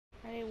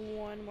I need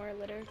one more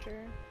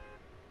literature.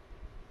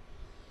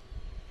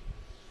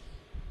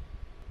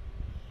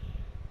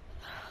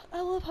 I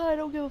love how I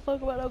don't give a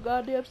fuck about no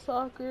goddamn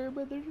soccer,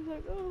 but they're just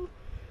like, oh,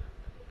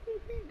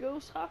 go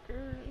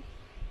soccer.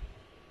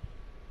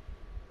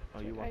 Oh,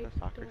 It's you like, want I the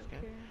soccer don't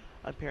skin? care.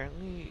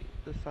 Apparently,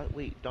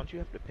 wait, don't you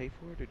have to pay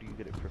for it, or do you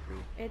get it for free?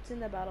 It's in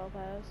the battle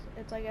pass.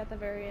 It's like at the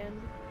very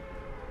end.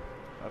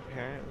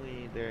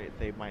 Apparently,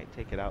 they might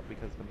take it out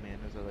because the man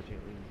is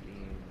allegedly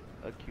being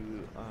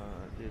accused.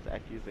 There's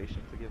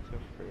accusations against him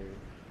for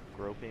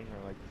groping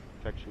or like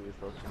sexually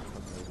assaulting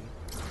some lady.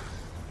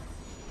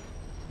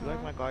 You like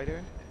Huh? my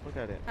glider? Look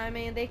at it. I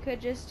mean, they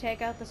could just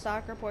take out the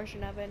soccer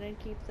portion of it and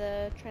keep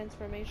the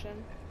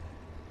transformation.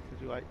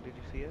 Did you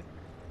see it?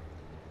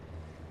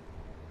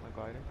 My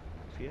glider?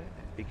 See it?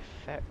 Big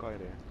fat glider.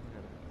 Look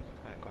at it.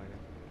 Fat glider.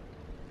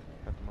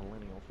 Got the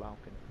Millennial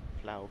Falcon.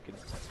 Falcon.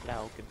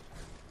 Falcon.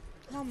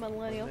 I'll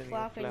millennial Millennial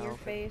falcon your Falcon.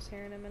 face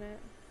here in a minute.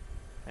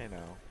 I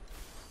know.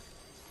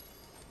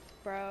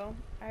 Bro,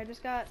 I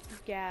just got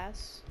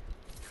gas.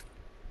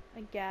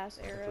 Gas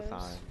It's a arrows.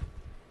 sign.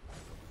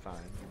 It's a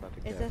sign. You're about to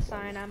It's a gaslight.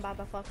 sign I'm about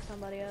to fuck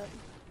somebody up.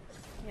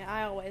 Yeah,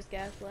 I always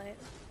gaslight.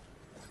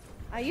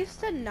 I used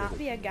to not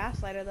be a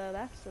gaslighter though,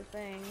 that's the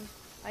thing.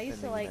 I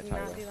used to like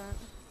not do that.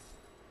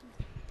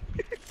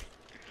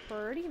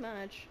 Pretty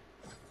much.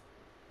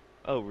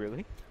 Oh,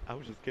 really? I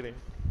was just kidding.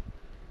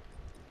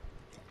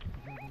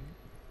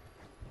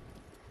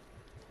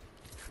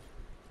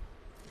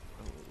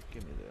 Oh,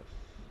 give me this.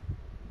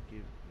 Give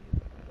me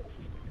that.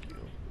 Thank you.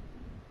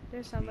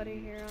 There's somebody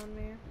Please. here on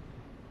me.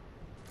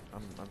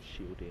 I'm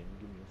shielding.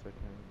 Give me a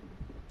second.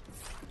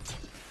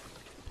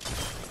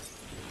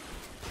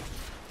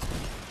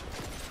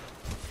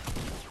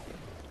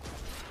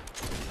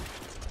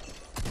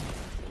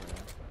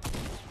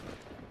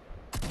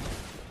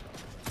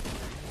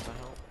 What the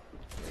hell?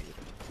 Yeah,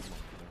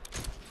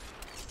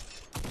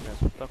 you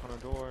guys stuck on a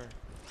door.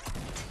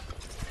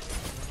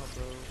 No,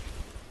 bro.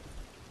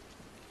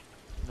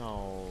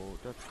 No,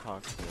 that's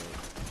toxic.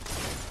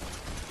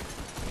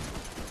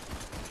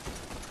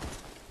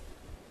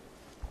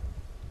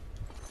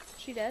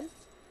 She dead?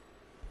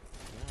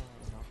 Yeah,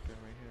 knocked her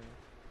right here.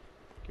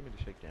 Give me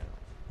the shakedown.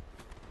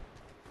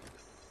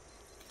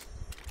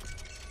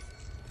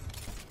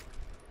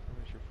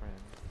 Where's your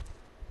friend?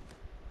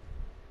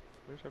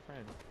 Where's her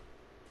friend?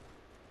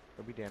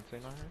 Are we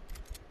dancing on her?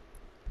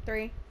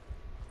 3,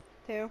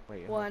 2,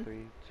 Wait, 1. 3,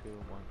 2,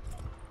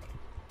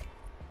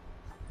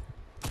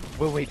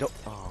 1. Wait, don't.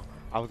 Oh,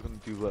 I was gonna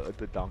do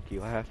the donkey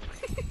laugh.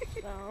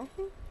 Oh.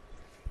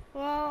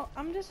 Well,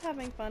 I'm just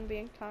having fun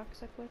being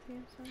toxic with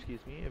you, so.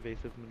 Excuse me,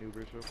 evasive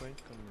maneuvers real quick.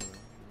 I'm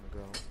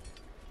gonna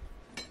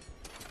go.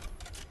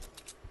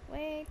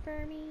 Wait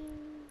for me.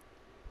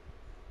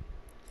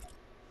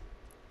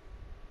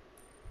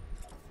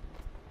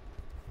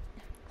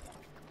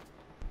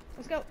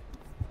 Let's go.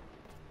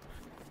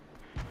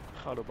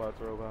 Autobots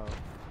robot.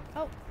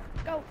 Oh,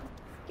 go.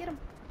 Get him.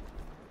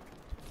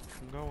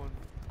 I'm going.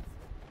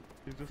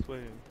 He's this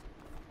way.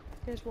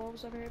 There's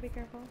wolves over here, be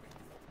careful.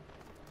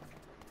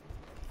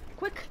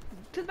 Quick,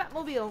 to the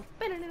Batmobile.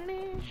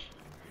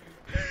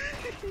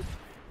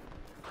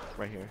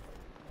 Right here.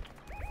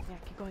 Yeah,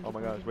 keep going. Oh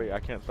my gosh, wait,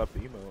 I can't stop the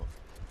emote.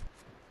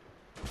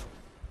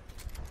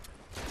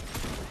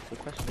 The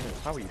question is,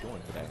 how are you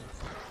doing today?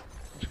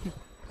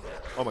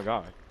 Oh my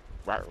god.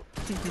 Wow.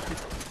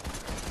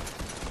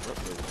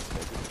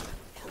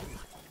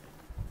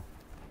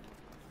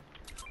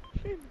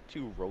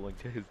 Two rolling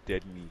to his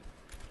dead meat.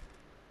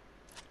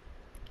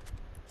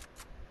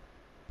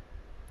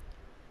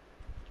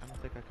 I don't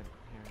think I can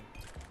hear him.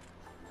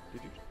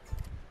 Did you?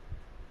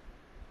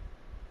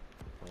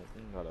 Well,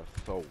 you gotta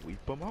so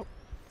weep him up.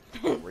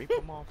 Rape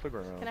him off the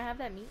ground. Can I have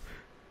that meat?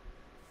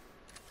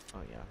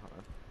 Oh yeah, hold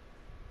on.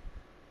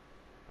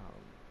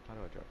 How do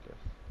I drop this?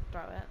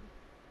 Throw it.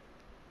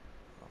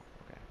 Oh,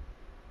 okay.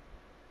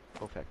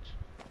 Go fetch.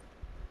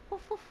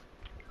 Woof, woof.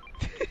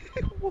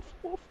 Woof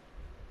woof.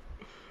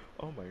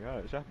 Oh my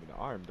god, it shot me in the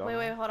arm, dog.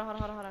 Wait, hold on.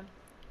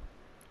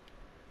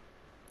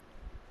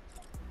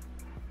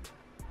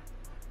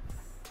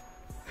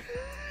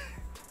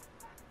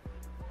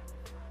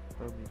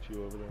 I'll meet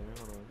you over there.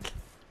 Hold on.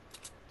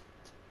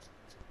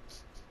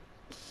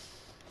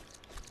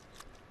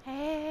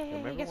 Hey,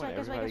 Remember guess when what?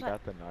 everybody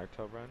got the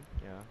Naruto run?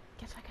 Yeah.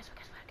 Guess what? What?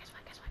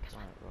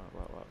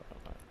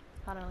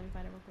 Hold on, let me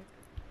find it real quick.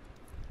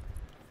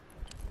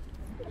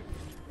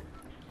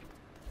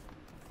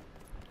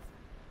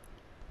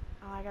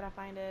 Oh, I gotta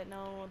find it.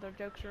 No, the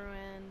joke's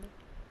ruined.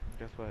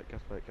 Guess what?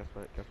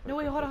 No,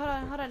 wait, hold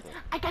on.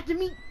 I got the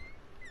meat!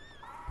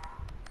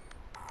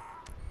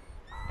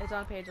 It's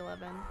on page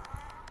 11.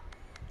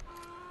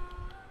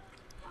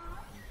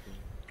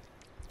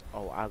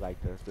 Oh, I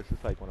like this. This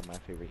is like one of my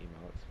favorite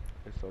emotes.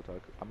 It's so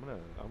tough. I'm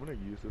gonna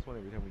use this one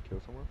every time we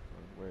kill someone.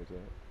 Where is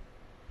it?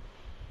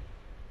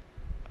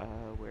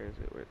 Where is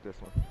it? This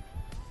one.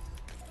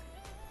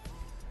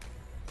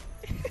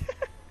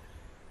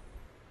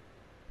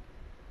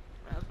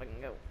 Let's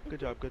fucking go. Good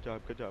job. Good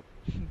job.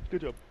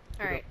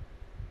 Alright,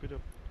 Good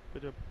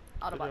job.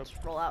 Autobots,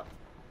 roll out.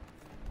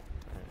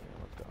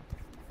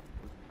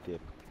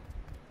 Dip.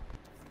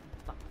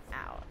 Fuck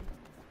out.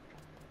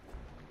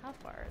 How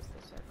far is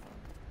the circle?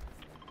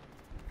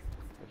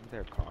 Isn't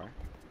there a car?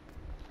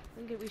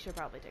 We should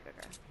probably take a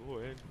car.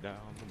 Going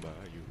down the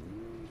bayou,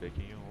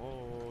 taking you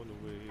all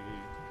the way.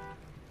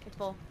 It's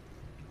full.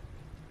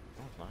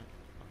 No, it's not. Okay.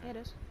 Yeah, it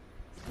is.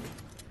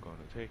 Gonna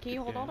take Can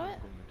you hold down, on to it?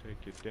 Gonna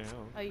take it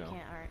down. Oh, you no.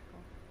 can't. Alright,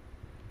 cool.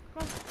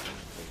 Come on.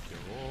 Take you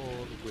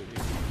all the way.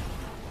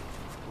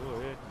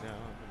 Going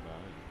down the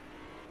bayou.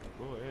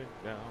 Going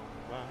down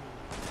the bayou.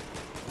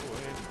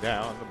 Going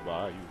down the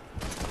bayou.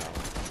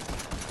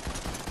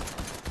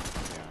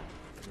 Yeah,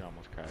 you're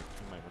almost cracked.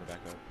 You might want to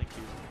back up. Thank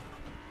you.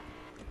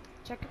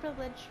 Check your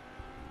privilege.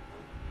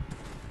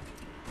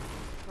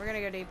 We're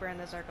gonna go deeper in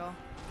the circle.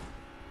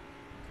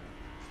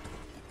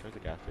 There's a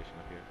gas station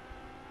up here.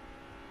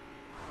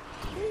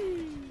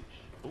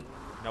 Sheesh. Ooh,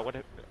 no, what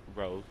if,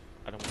 Rose,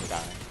 I don't want to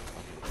die.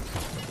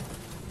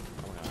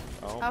 Oh my god.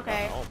 Oh my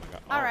Okay. god. Oh my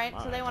god. Alright,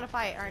 Oh so they want to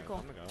fight. Alright, cool.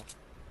 Time to go.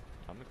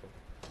 Time to go.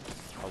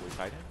 Oh, we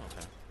fighting?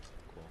 Okay.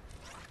 Cool.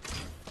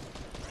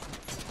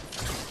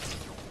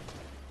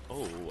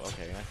 Oh,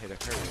 okay. I hit a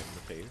curry in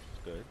the face.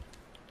 Good.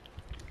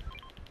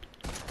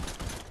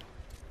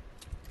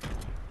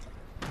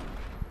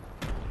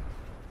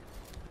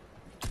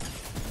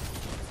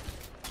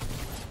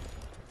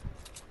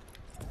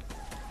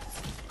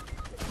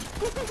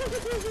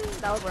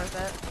 That was worth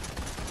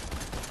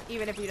it.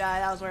 Even if you die,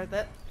 that was worth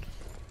it.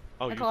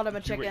 Oh, I called him a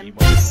you were chicken. emo?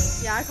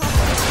 Yeah, I called him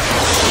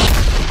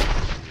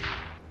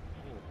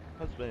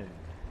Oh, husband.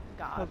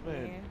 God,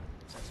 Husband. me.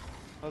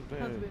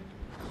 Husband.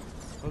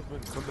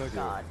 Husband, come back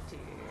here. God, dude.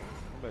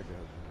 Come back here,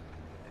 husband.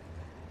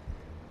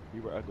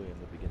 You were ugly in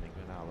the beginning,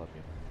 but now I love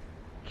you.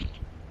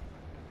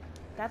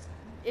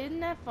 Isn't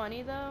that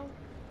funny though?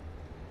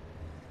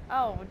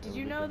 Oh, did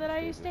you know that I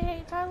used to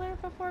hate Tyler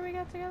before we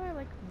got together?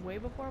 Like, way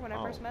before when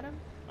I first met him?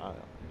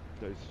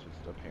 It's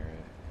just apparent.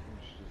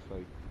 It's just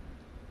like,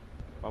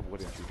 why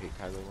wouldn't you hate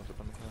Tyler once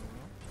upon a time, you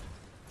know?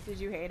 Did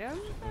you hate him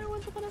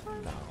once upon a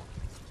time? No.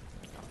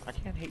 I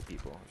can't hate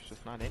people. It's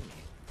just not in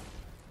me.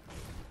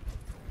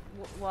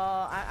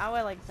 Well, I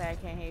would like to say I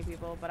can't hate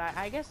people, but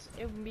I guess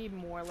it would be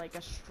more like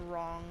a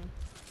strong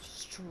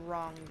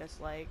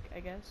dislike,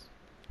 I guess.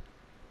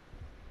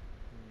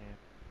 Yeah.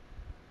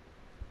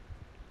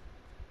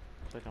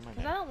 It's like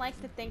Because I don't like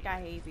to think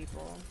I hate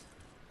people.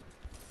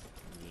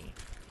 Yeah.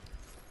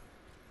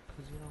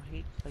 Because, you know,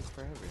 hate's like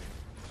forever.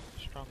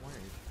 It's a strong word.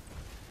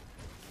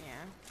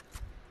 Yeah.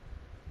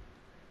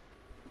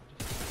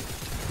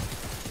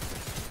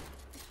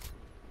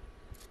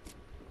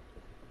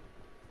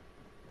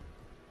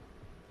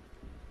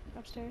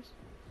 Upstairs.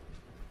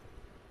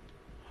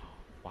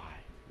 Why?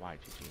 Why,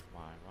 Gigi?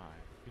 Why?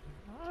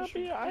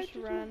 Just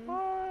run.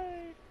 Why?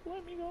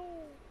 Let me go.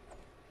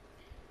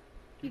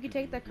 You could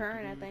take the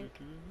current, I think.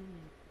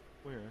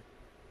 Where?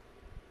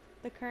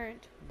 The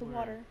current. The Where?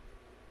 water.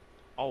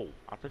 Oh,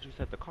 I thought you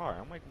said the car.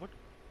 I'm like, what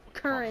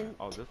Current.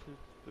 car? Oh, this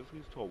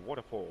leads to a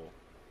waterfall.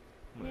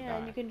 I'm gonna Yeah, die.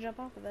 and you can jump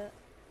off of it.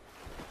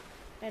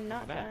 And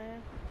not that? die.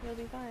 You'll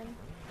be fine.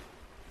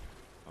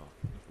 Oh,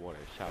 this water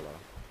is shallow.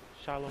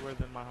 Shallower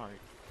than my heart.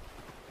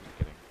 Just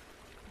kidding.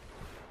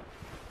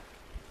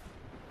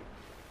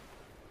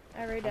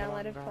 I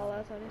downloaded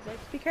Fallout 76.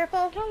 Be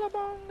careful!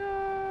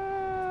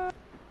 Calabunga!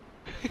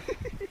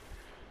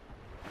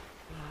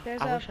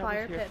 There's I a wish I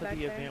fire was here pit for back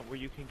the there. event where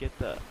you can get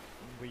the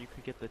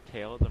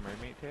tail, the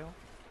mermaid tail.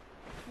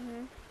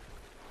 Mhm.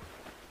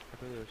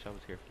 I really wish I was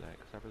here for that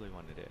because I really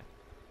wanted it.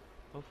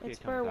 Hopefully It's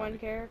it comes for out one again.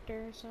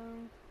 character, so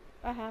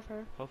I have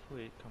her.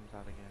 Hopefully it comes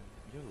out again.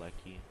 You're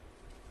lucky.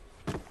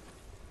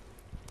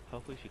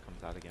 Hopefully she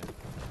comes out again.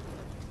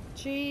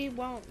 She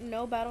won't.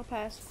 No battle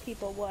pass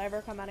people will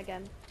ever come out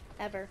again,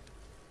 ever.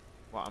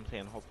 Well, I'm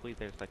saying hopefully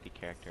there's like a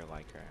character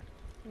like her.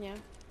 Yeah.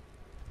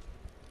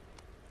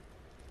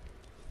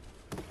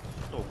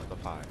 Stoke the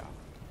fire.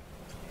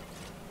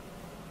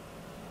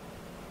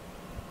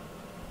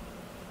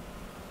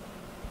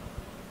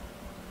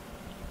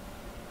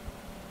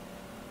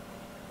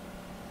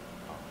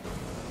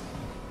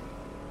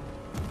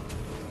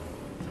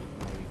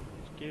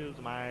 Excuse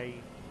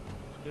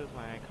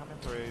me, coming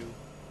through.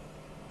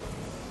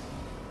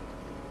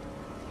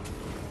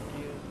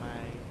 Excuse me.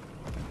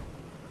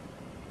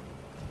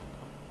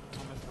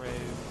 Coming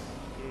through.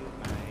 Excuse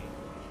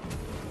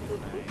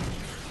me.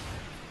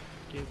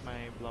 Excuse me,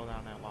 blow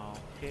down that wall.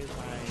 Excuse me.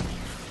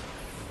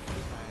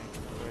 Excuse me,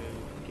 coming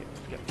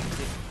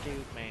through.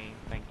 Excuse me.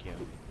 Thank you.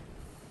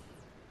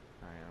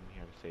 Alright, I'm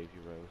here to save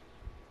you, Rose.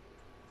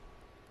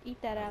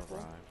 Eat that I've apple.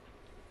 arrived.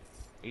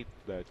 Eat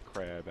that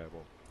crab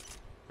apple.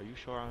 Are you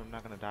sure I'm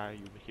not gonna die,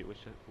 you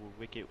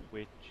wicked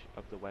witch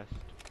of the west?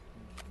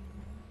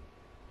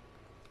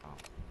 Oh.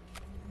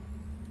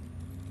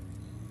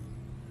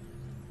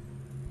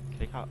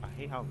 I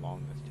hate how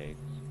long this takes.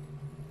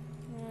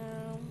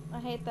 Yeah, I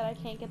hate that I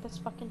can't get this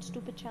fucking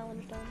stupid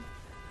challenge done.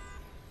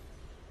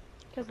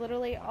 Because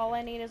literally all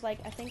I need is like,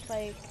 I think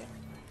like...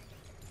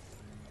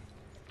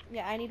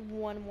 Yeah, I need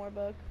one more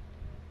book.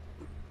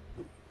 Oh.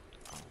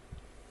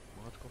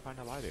 Well, let's go find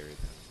a library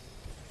then.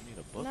 You need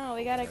a book? No,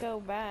 we gotta go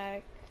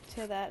back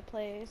to that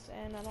place,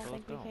 and I don't So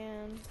think let's we go.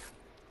 can.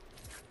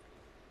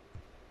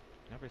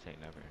 Never say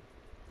never.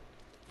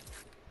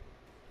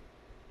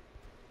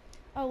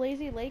 Oh,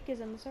 Lazy Lake is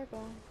in the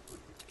circle.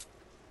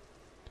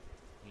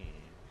 Yeah,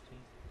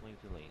 see?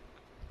 Lazy Lake.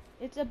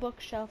 It's a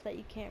bookshelf that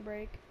you can't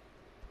break.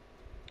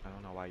 I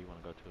don't know why you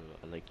want to go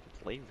to a lake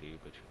that's lazy,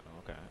 but you know,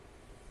 okay.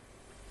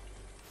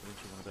 Wouldn't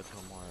you want to go to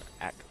a more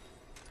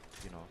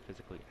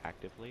physically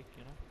active lake,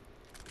 you know?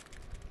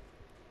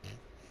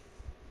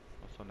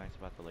 What's so nice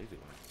about the lazy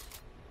one?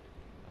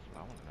 That's what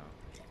I want to know.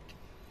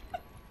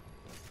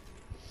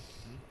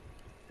 Hmm?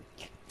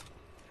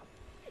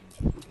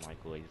 You just like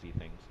lazy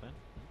things then?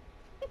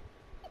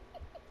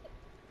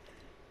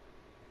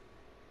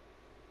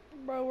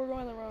 Bro, we're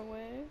going the wrong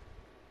way.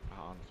 I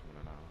honestly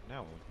want to know.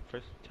 No,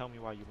 first tell me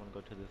why you want to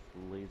go to this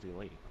lazy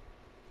lake.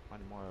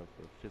 Find more of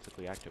a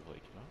physically active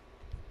lake, you know?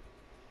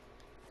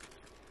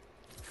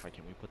 Like,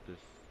 can we put this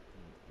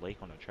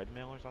lake on a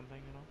treadmill or something,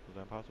 you know? Is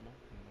that possible?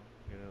 You know,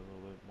 get it a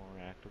little bit more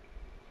active.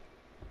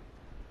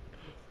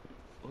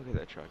 Look at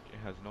that truck. It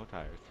has no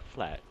tires.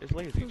 Flat. It's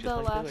lazy, just The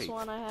like the last lake.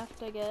 one I have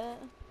to get.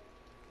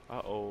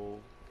 Uh-oh.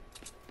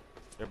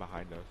 They're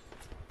behind us.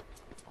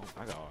 Oh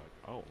my god.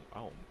 Oh,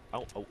 oh,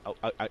 oh, oh,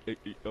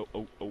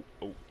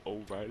 oh,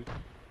 oh, Riley.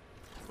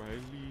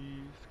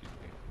 Riley. Excuse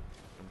me.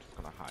 I'm just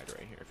gonna hide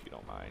right here if you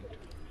don't mind.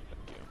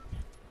 Thank you.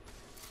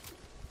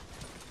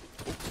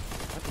 Oh,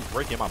 that's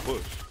breaking my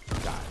bush.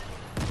 God.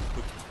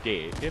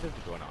 Dead. Dead as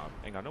a doorknob.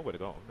 Ain't got nowhere to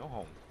go. No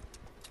home.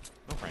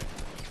 No friends.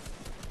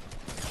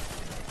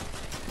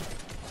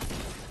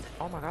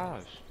 Oh my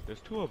gosh. There's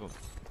two of them.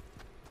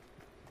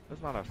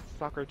 That's not a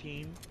soccer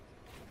team.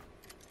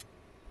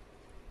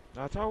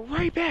 That's a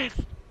rapist!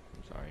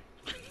 I'm sorry.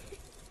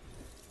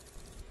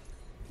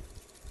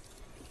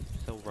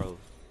 So, Rose.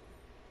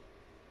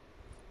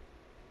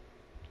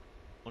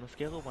 On a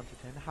scale of 1 to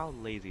 10, how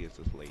lazy is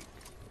this lake?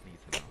 I need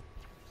to know.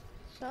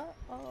 Shut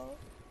up.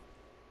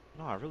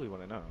 No, I really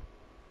want to know.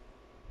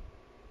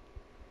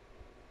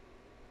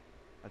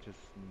 I just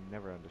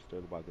never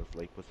understood why this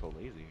lake was so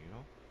lazy, you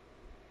know?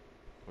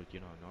 Like,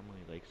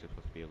 normally lakes are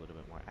supposed to be a little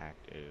bit more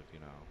active, you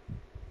know?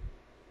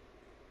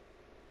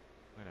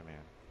 Wait a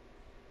minute.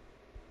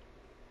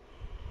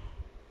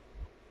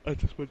 I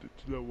just wanted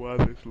to know why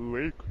this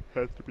lake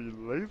has to be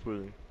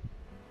lazy.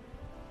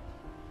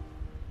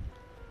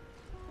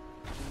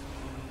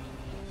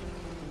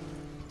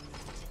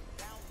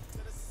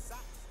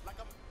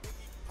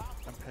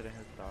 I'm petting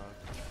his dog.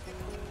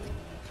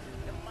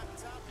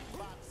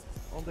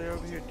 Oh, they're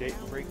over here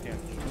dating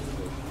breakdancing.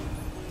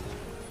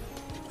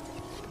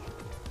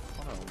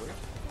 Hold on, where?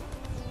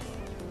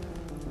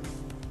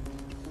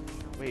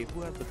 Wait,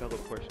 who has the Bella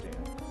Porsche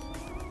dance?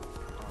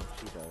 Oh,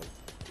 she does.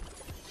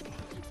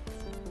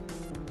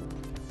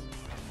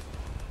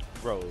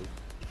 Rose.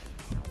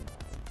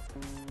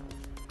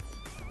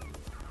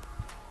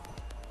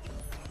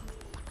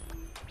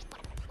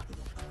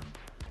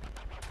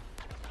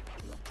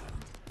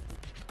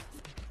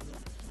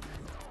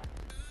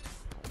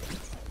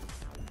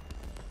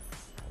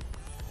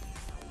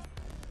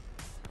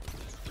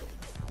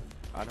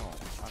 I don't have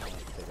to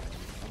take it.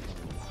 I'm gonna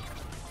leave.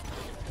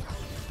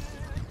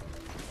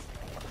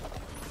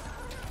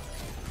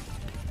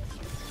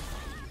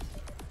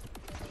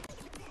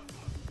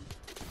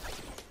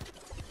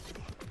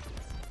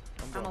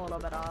 I'm a little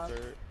bit off.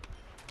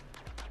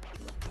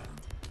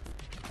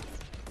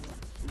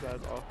 You guys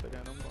off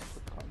again? I'm going to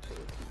the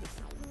concert.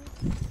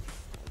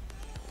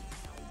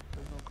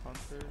 There's no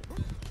concert.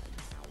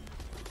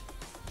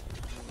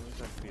 There's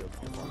got to be a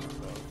performance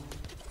though.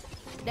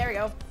 There we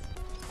go.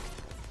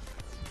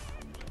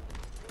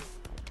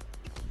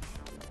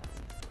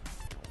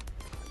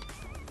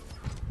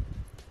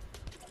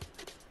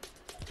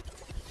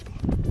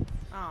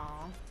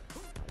 Aww.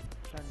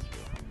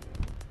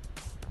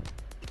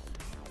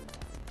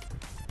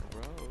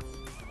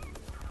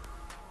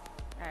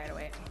 Alright,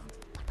 wait.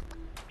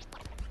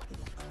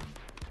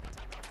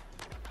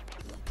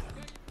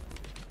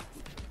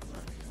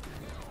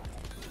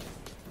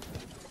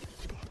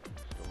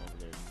 Still over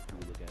there in the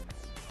pool again.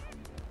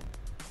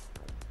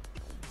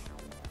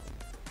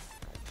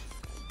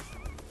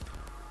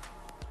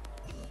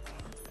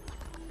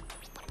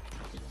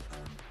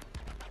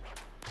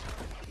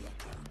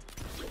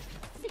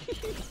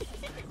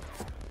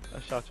 I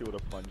shot you with a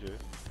plunger.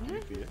 Did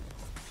you see it?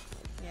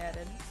 Yeah, I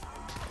did.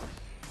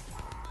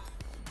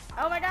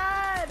 Oh my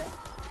god!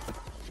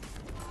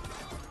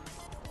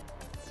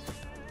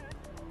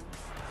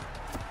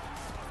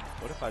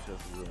 What if I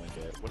just ruined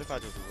it? What if I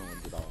just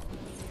ruined it all?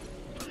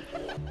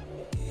 And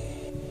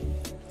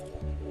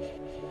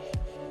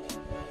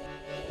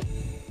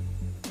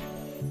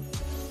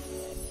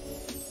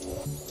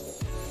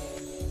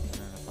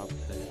then if I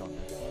put it on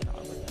this one,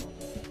 I'll put it on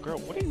this. Girl,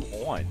 what are you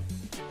on?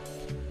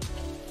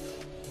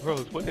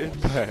 Rose, what is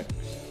that?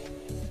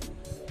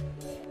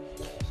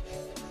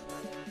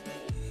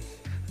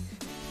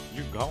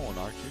 You're gone,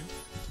 aren't you?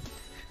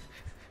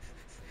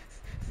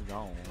 You're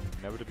gone.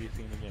 Never to be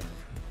seen again.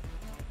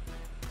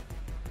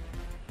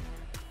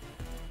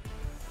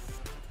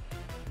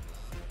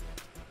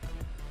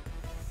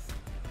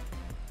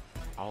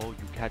 Oh,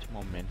 you catch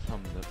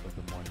momentum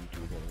the more you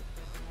do this.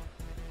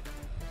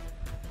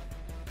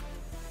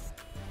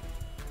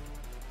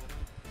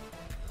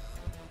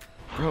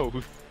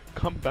 Rose,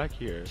 come back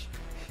here.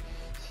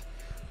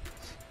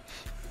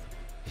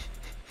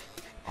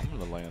 I'm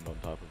gonna land on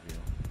top of you.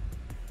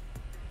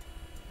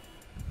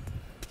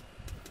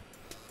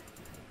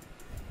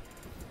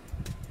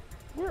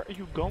 Where are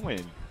you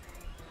going?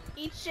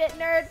 Eat shit,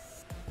 nerd.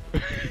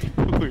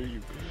 Where are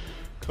you?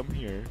 Come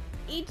here.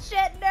 Eat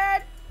shit,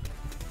 nerd.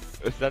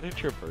 Is that a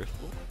traversal?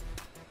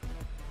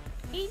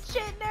 Eat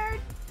shit,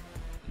 nerd.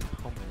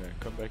 Oh my god,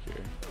 come back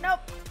here. Nope.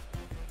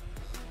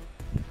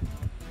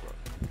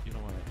 You know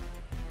what?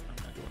 I'm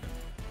not doing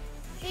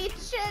it. Eat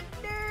shit,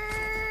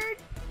 nerd.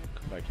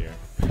 Come back here.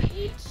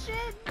 Eat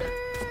shit,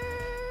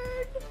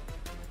 nerd.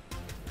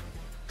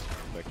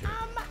 Come back here.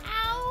 I'm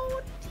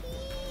out.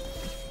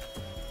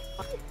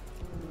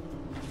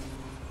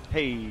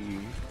 Hey.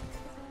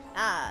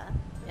 Yeah.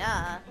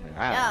 Yeah.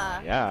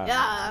 Ah, Yeah.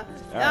 yeah.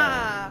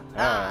 Yeah.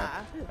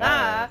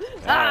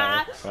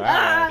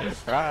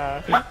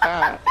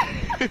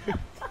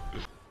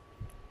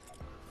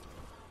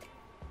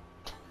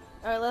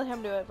 Alright, let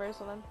him do it first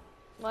then.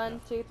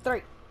 1, 2,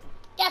 3.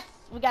 Yes!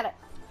 We got it.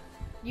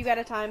 You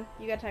gotta time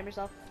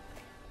yourself.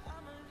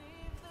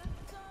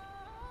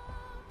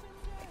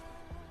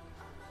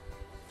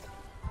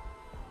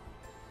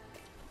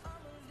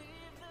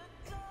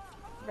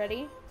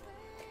 Ready?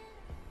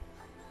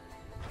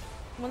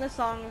 When the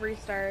song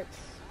restarts,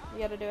 you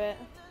gotta do it.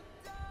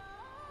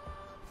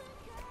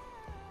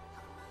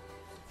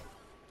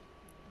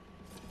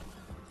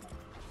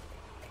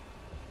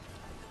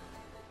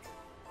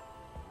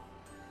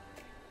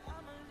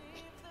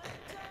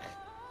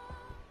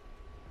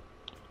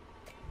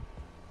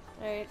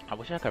 Alright. I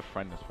wish I could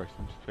friend this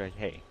person. Just be like,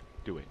 hey,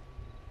 do it.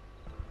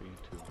 For you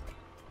too.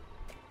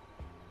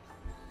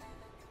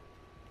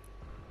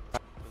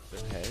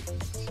 Their head.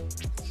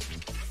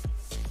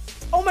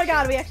 Oh my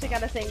god, we actually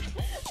gotta sync.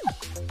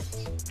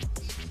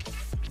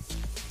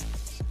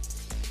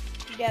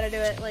 You gotta do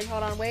it. Like,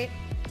 hold on, wait.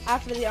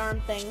 After the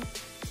arm thing.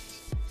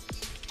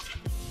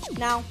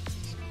 Now.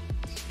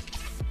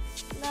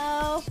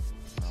 No.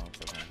 No,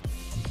 it's okay.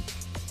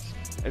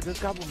 If this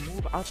guy will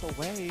move out the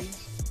way.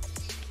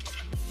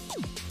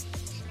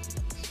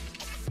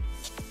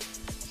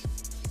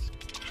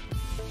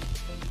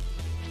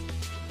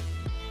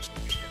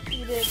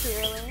 You did it too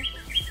early.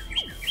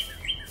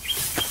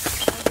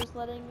 I'm just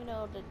letting you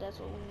know that that's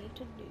what we need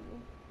to do.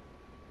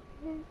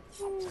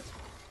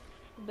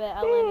 Bet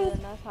I landed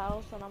in this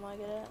house and I'm gonna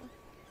get it.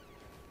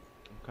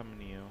 I'm coming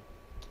to you.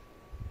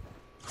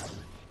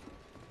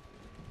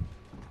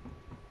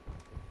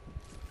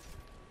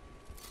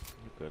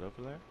 You good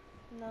over there?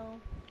 No,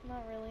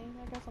 not really.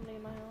 I got somebody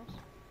in my house.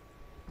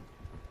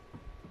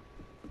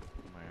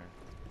 Where?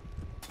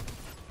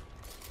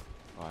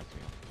 Oh, I see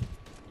him.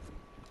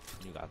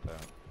 You got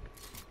that.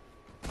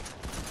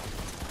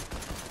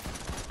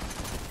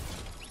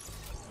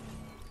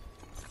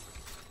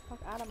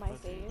 Fuck out of my You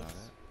face. got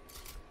it.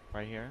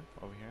 Right here?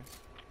 Over here?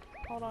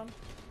 Hold on.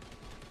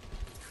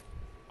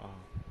 Oh.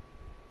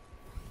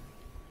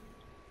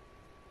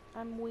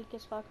 I'm weak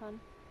as fuck, hun.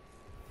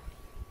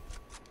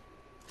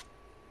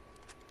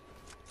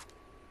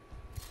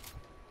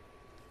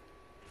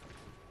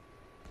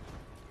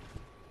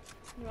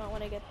 You might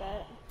want to get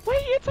that.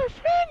 Wait, it's our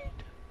friend!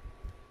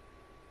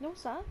 No,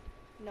 it's not.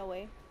 No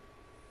way.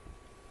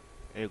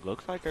 It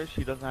looks like her.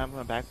 She doesn't have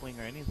a back wing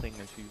or anything,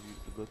 and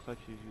it looks like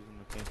she's using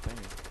the same thing.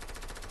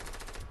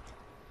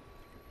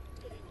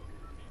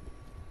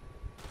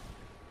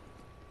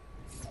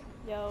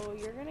 Yo,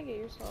 you're gonna get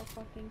yourself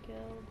fucking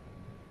killed.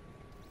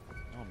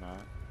 No, I'm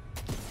not.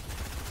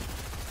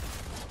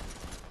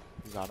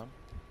 You got him?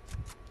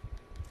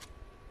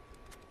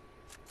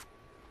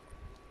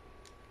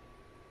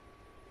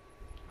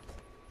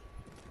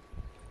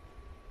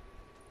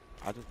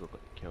 I just look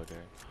like a killed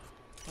her.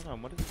 Hold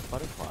on, what is this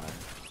butterfly?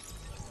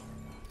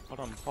 Hold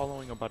on, I'm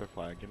following a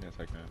butterfly. Give me a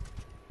second.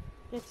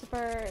 It's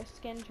for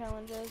skin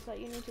challenges that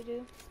you need to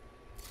do.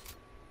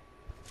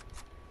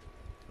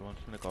 It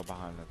wants me to go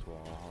behind this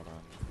wall. Hold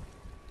on.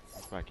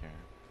 If I can.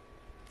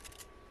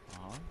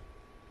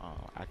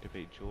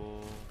 Activate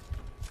jewel.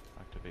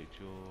 Activate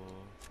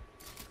jewel.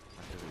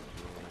 Activate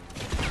jewel.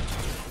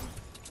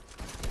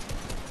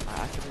 I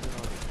activated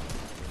all these.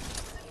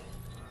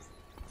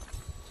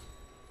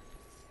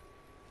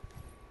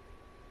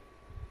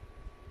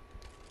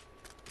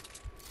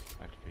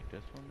 Activate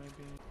this one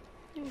maybe?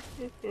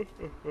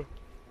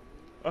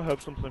 I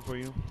have something for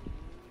you.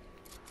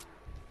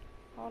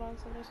 Hold on,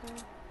 somebody's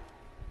here.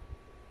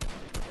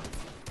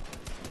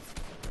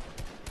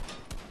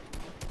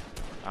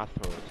 I'll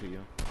throw it to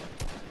you.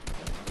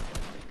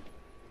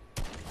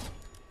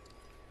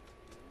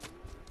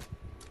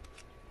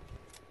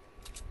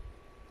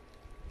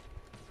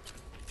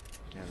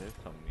 Yeah, there's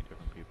so many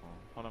different people.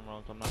 Hold on,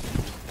 Rose, I'm not gonna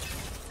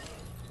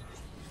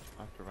I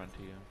have to run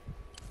to you.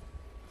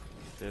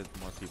 There's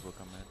more people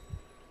coming.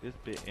 This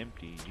bit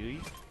empty, you?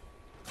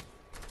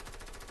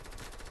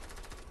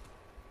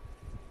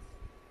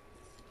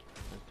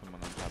 There's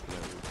someone on top of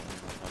that roof.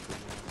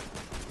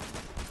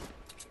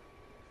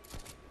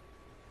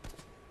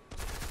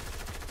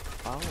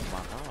 Oh my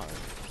god.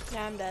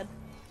 Yeah, I'm dead.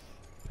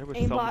 There were so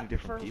many Aimbot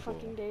different for people.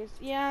 fucking days.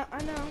 Yeah,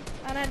 I know.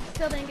 And I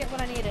still didn't get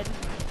what I needed.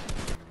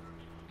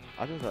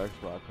 I just asked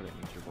why I couldn't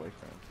meet your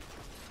boyfriend.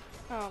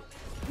 Oh,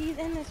 he's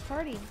in this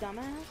party,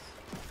 dumbass.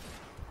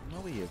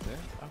 No, he isn't.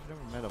 I've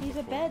never met him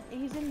before.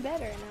 He's in bed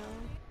right now.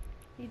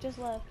 He just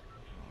left.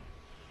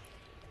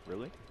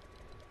 Really?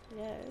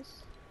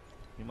 Yes.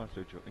 He must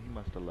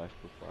have left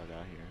before I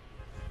got here.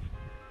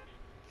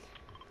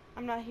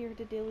 I'm not here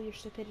to deal with your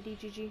stupidity,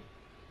 Gigi.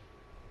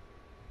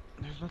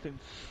 There's nothing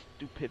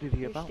stupidity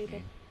You're about stupid.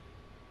 me.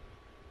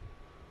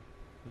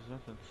 There's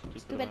nothing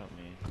stupid Stupid. about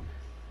me.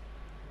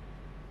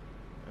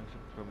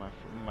 Except for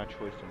my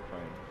choice in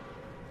friends.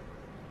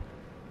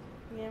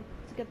 Yeah,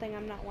 it's a good thing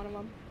I'm not one of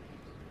them.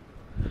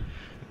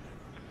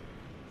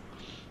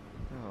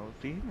 No,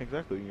 see,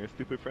 exactly. You're a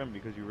stupid friend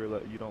because you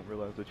don't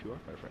realize that you are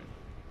my friend.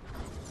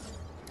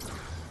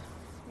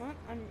 What?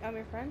 I'm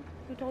your friend?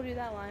 Who told you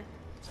that lie?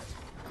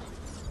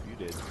 You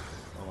did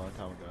a long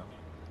time ago.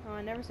 Oh,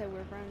 I never said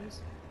we're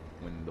friends.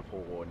 When the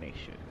 4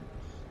 nations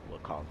were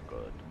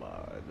conquered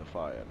by the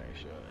Fire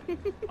Nation.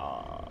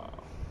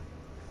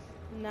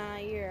 Nah,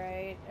 you're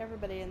right.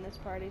 Everybody in this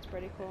party's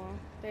pretty cool.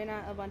 They're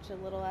not a bunch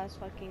of little ass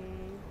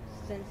fucking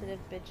sensitive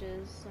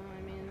bitches. So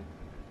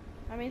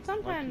I mean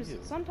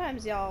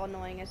sometimes y'all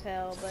annoying as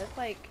hell, but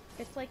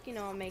it's like you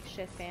know a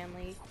makeshift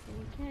family.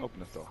 You can't Open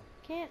the door.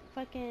 can't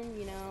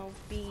fucking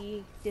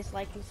be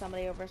disliking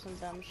somebody over some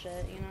dumb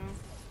shit. You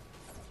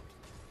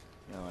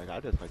know, like I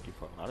dislike you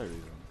for a lot of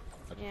reasons.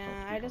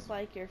 I just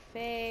like your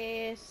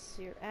face,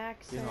 your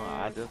accent. You know,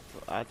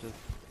 I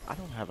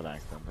don't have an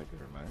accent. Thank you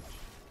very much.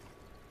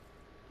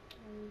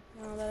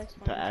 No, that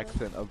explains The it.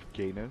 accent of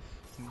gayness.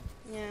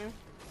 Yeah,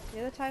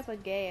 you're the type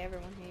of gay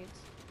everyone hates.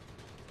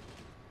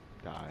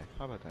 Die.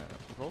 How about that?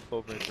 Roll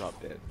over and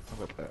drop dead.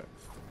 How about that?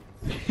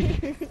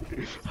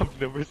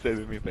 I've never said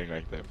anything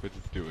like that, but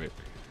just do it.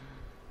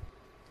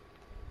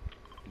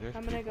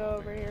 I'm gonna go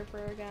over here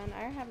for a gun.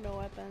 I have no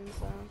weapons,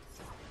 so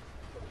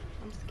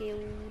I'm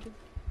scared.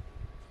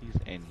 He's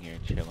in here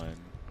chilling.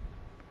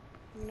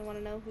 You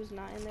wanna know who's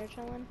not in there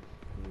chilling?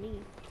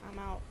 Me. I'm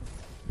out.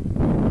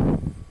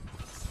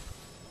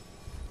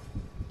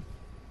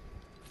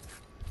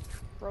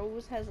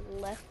 Rose has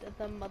left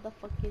the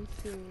motherfucking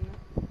scene.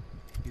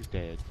 He's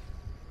dead.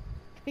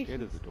 He's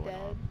Dead as a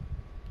doorknob.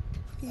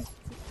 He's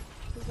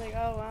like,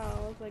 oh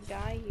wow, there's a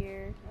guy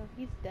here. Oh,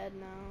 he's dead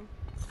now.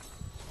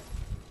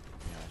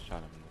 Yeah, I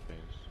shot him in the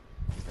face.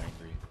 He's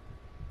angry.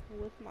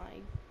 With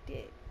my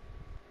dick.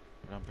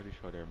 But I'm pretty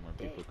sure there are more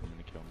people coming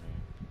to kill me.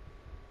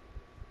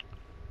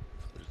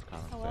 Which is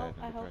kind of Oh sad well,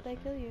 and I hope they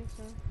kill you,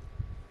 so.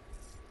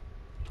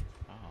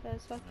 Oh,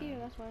 Because fuck you,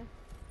 that's why.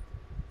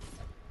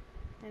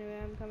 Anyway,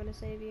 I'm coming to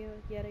save you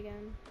yet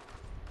again.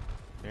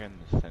 They're in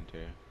the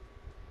center.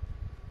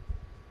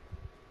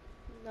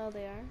 No,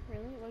 they are.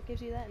 Really? What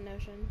gives you that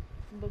notion?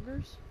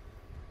 Boogers?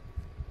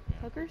 Yeah,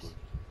 Hookers?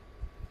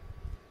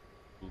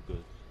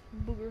 Boogers.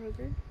 Booger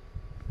hooker?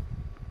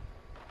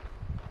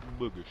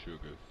 Booger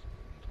sugars.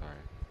 I'm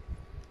sorry.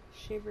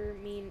 Shiver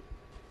mean.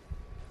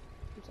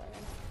 I'm sorry.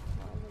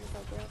 I'm gonna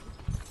fuck that.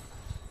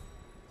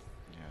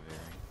 Yeah,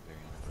 very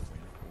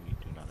inappropriate. We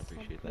do not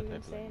appreciate that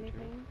type of language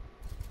here.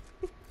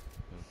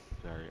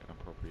 Very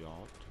inappropriate.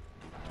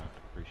 We do not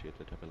appreciate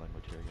that type of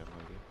language here, young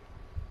lady.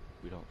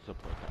 We don't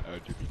support the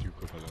LGBT.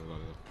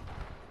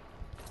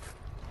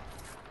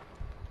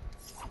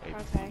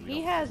 Okay,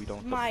 he has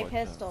my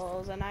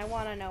pistols, and I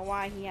want to know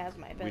why he has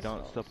my pistols. We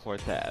don't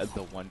support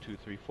the 1, 2,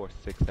 3, 4,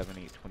 6, 7,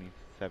 8,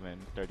 27,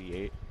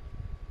 38.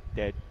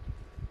 Dead.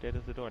 Dead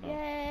as a doorknob.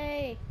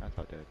 Yay! That's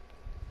how dead.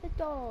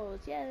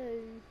 Pistols,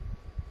 yay!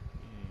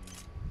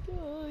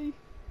 Yay!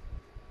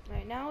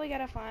 Alright, now we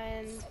gotta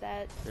find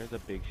that... There's a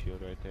big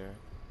shield right there.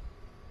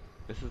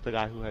 This is the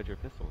guy who had your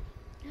pistols.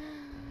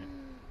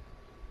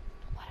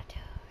 What a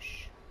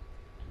douche.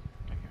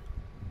 Right here.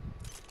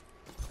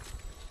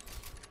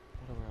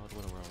 What a world,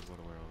 what a world, what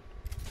a world.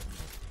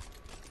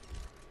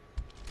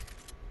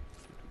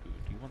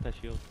 Do you want that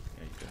shield?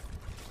 Yeah, you do.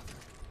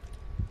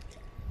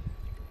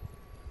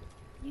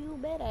 You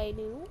bet I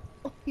do.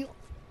 Oh, you.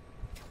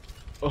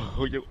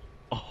 Oh, you.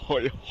 Oh,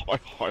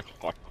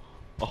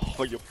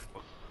 you.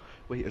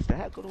 Wait, is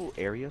that little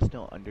area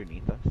still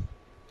underneath us?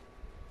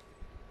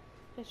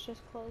 It's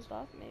just closed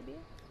off, maybe.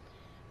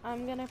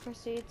 I'm gonna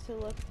proceed to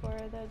look for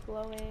the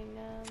glowing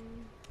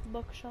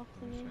bookshelf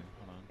thingy.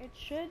 Hold on. It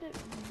should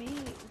be.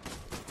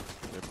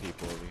 There are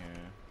people over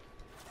here.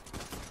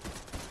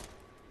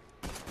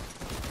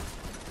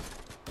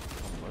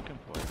 I'm looking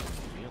for it.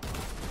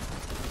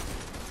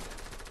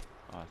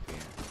 Oh, I see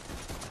it.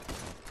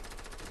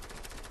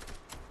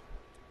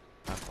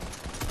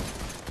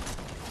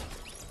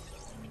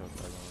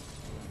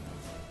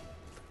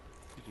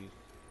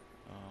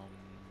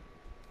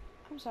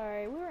 I'm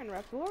sorry, we were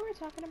interrupted. What were we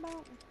talking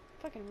about?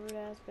 Fucking rude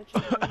ass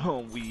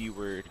bitches. We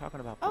were talking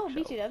about oh,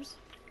 bookshelves. BT dubs.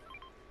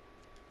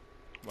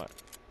 What?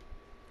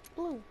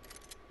 Blue.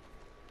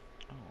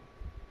 Oh.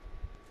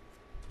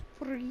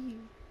 Free.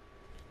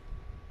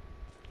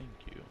 Thank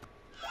you.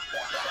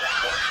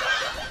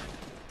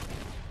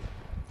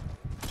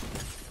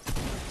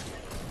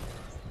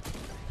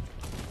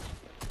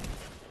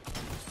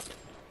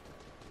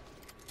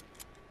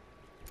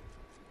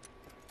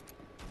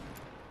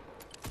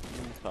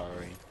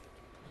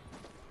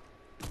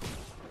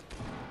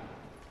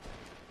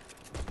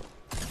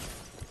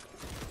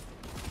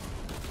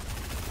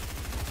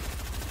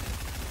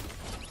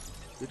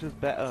 just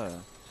better.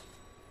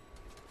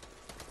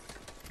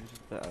 You're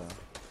just better.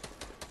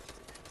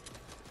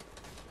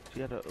 She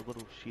had a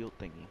little shield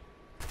thingy.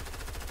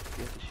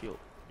 She had the shield,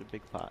 the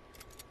big pot.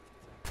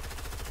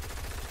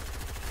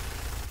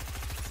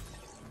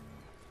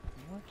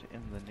 What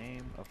in the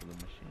name of the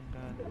machine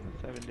gun and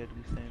the 7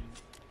 deadly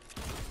sins?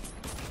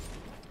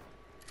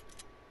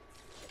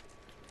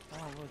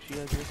 Oh look, she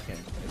has your skin.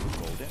 Is it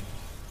golden?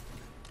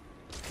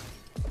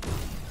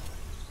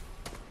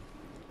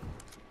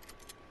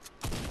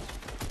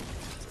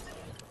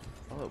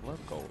 Oh, it was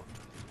gold.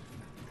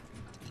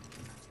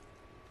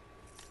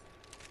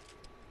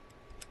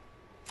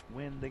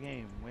 Win the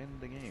game, win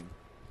the game.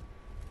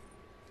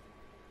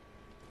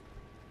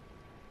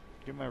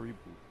 Give my reboot.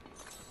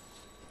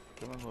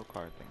 Give my little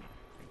card thing.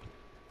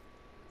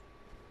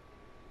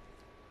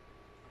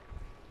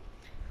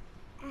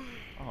 Thank you.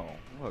 Oh,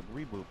 look,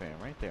 reboot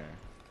band right there.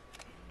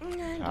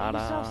 Get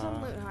yourself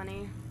some loot,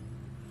 honey.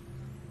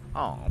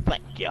 Oh,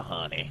 thank you,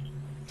 honey.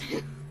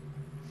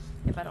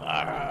 If I don't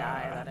already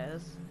die, that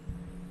is.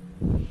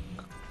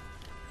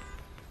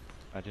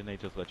 Imagine they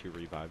just let you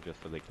revive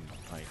just so they can,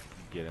 like,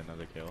 get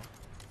another kill.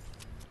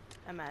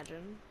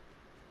 Imagine.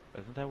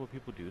 Isn't that what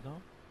people do,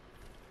 though?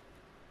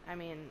 I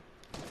mean...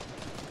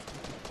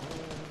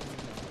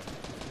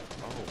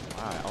 Oh,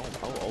 my.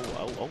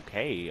 Oh,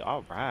 okay.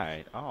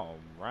 Alright.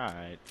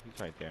 Alright.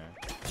 He's right there.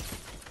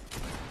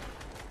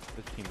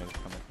 This teammate is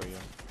coming for you.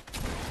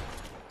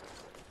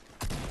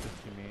 This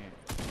teammate.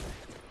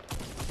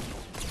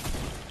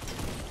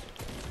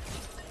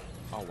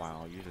 Oh,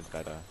 wow. You just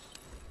better.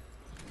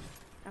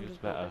 I'm You're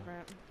just better.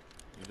 different.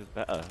 You're just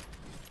better.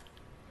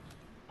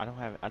 I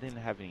didn't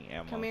have any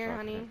ammo. Come here, so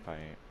honey. I couldn't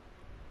fight.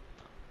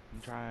 I'm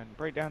trying to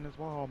break down this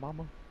wall,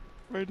 mama.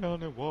 Break down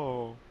that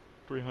wall.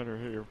 300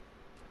 here.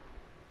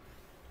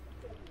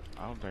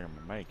 I don't think I'm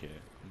gonna make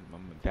it.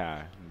 I'm gonna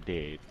die. I'm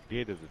dead.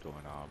 Dead as a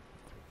doorknob.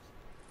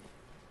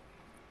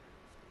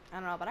 I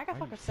don't know, but I got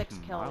fucking 6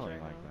 kills right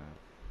like now.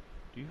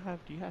 that? Do you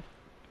have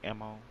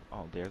ammo?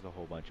 Oh, there's a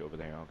whole bunch over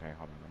there. Okay,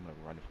 hold on. I'm gonna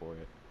run for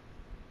it.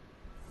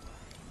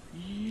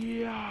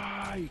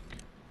 Yike!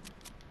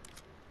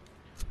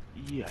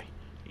 Yeah.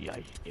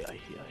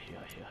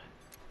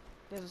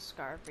 There's a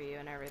scar for you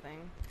and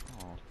everything.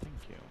 Oh,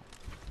 thank you.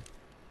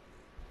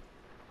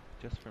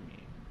 Just for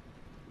me.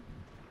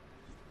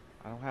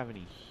 I don't have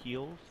any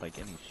heals, like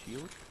any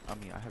shields. I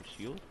mean, I have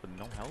shields, but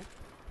no health.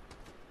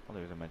 Oh,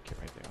 there's a medkit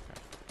right there. Okay.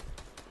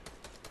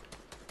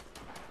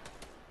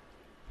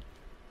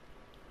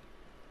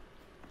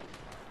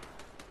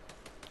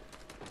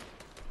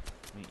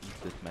 Let me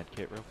eat this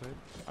medkit real quick.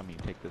 I mean,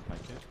 take this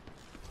medkit.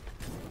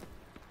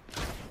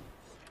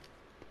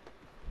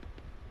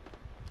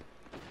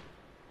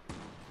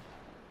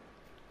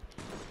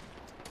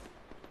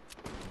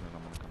 And then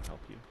I'm gonna come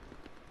help you.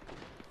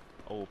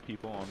 Old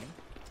people on me.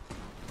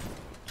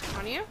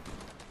 On you?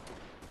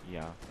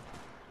 Yeah.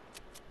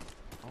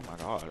 Oh my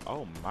god.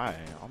 Oh my.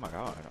 Oh my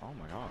god. Oh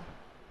my god.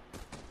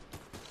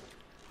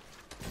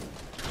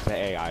 The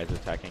AI is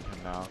attacking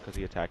him now because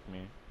he attacked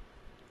me.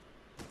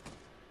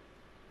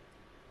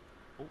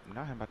 Oh,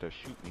 now I'm about to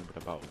shoot me with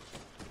a bow.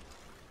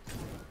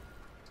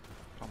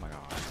 Oh my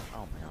god.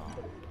 Oh my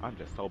god. I'm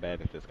just so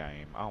bad at this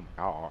game. Oh my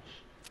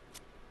gosh.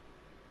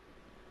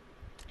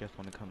 Guess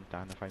when it comes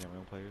down to fighting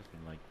real players,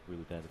 I'm like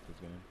really bad at this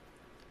game.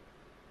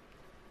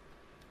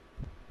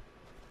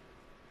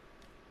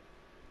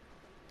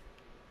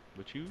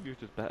 But you're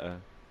just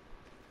better.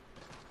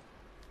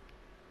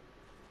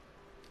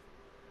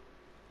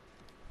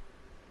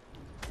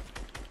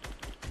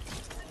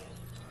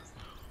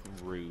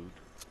 Rude. You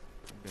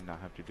did not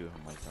have to do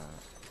him like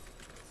that.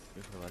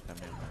 You should let that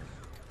man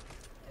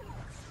rest.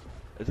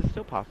 Is it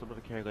still possible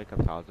to carry like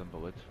 1,000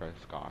 bullets for a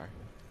scar?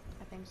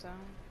 I think so.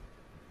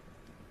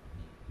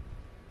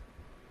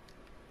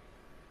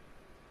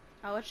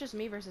 Oh, it's just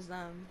me versus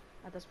them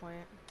at this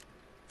point.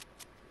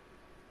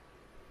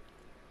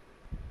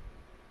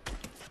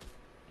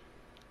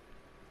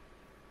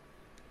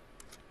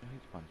 No,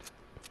 he's one tap.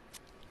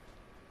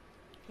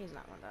 He's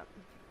not one up.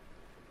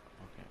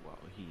 Okay, well,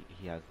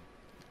 he has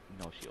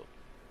no shield.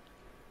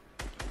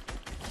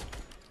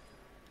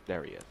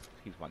 There he is.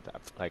 He's one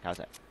tap. Like I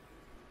said.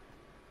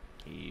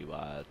 He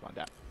was one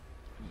tap.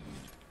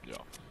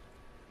 Yeah.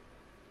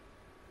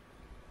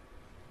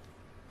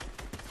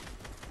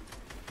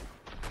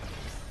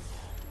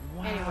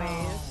 Wow.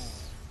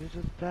 Anyways. You're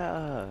just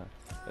better.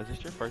 Is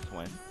this your first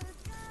win?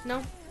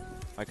 No.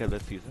 Like of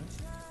this season?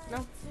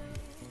 No.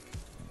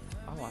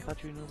 Oh, I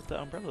thought you knew what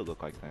the umbrella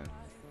looked like then.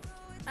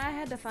 I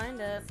had to find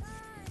it.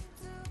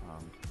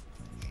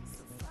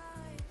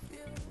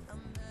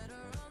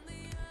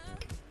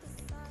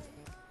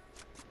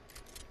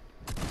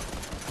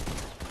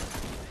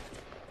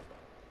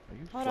 Are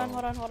you Hold slow? on.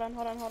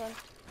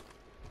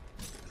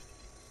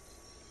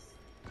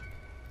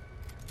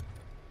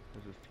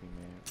 Where's his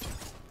teammate?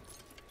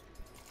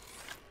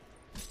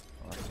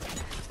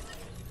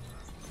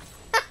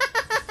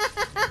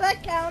 That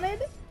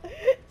counted?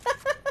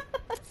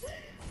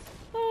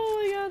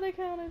 Oh my god, that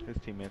counted. His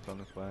teammate's on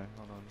his way.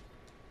 Hold on.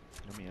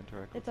 Let me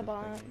interact with It's a this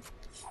bot. thingy.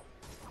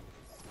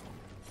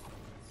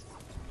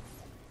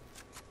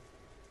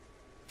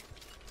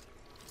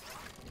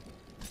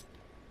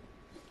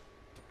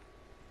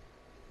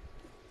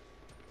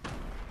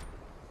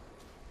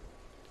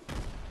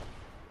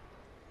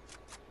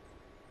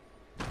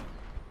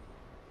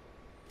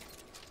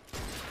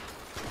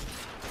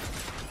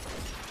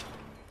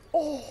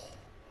 Oh,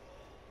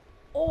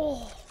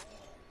 oh,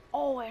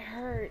 oh, it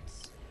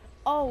hurts.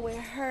 Oh, it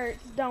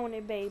hurts, don't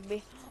it,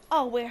 baby?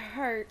 Oh, it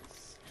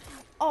hurts.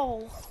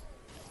 Oh.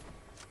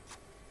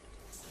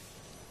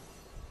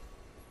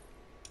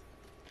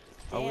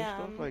 I wish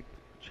those Damn. like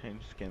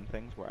change skin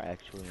things were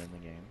actually in the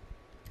game.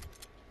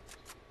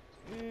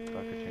 So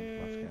I could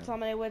change my skin.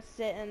 Somebody would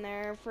sit in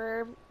there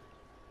for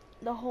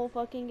the whole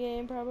fucking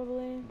game,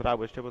 probably. But I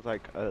wish there was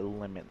like a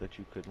limit that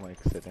you could like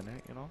sit in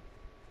it, you know?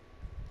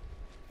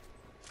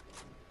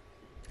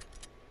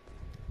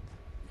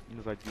 It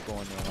was like you go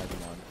in there like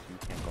once, you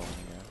can't go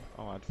in there.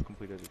 Oh, I just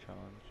completed the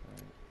challenge.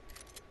 Right.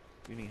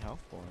 You need help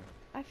for it.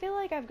 I feel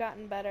like I've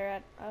gotten better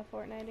at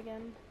Fortnite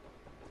again.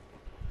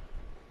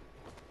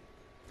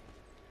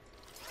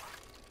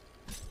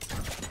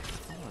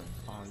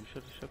 Oh, you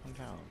should have shook him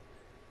down.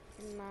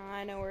 Nah,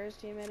 I know where his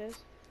teammate is.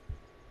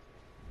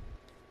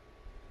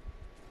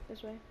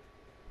 This way.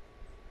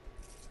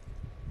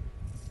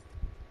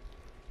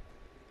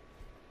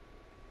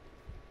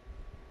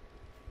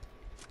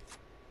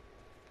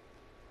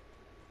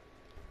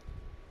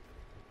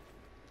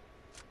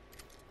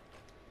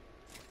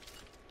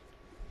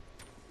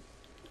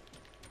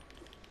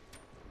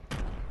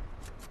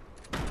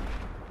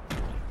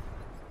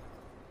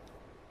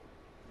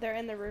 They're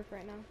in the roof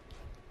right now.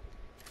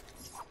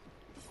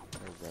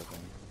 They're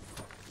revving.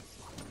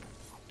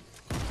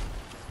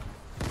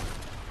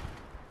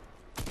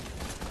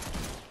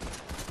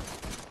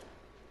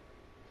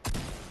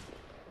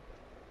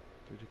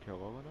 Did you kill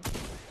all of them?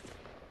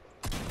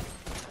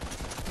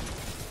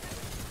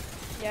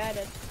 Yeah, I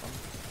did.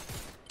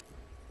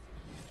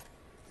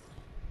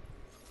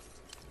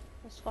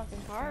 It's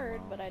fucking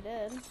hard, but I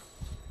did.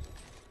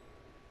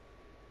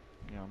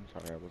 Yeah, I'm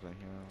sorry I wasn't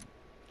here.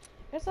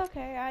 It's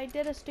okay. I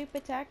did a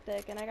stupid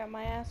tactic and I got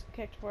my ass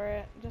kicked for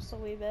it just a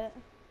wee bit.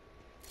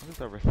 What is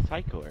a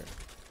recycler?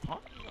 Huh?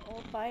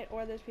 Old fight,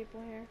 or there's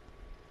people here.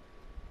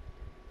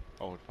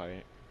 Old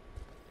fight.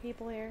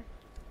 People here.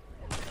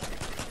 I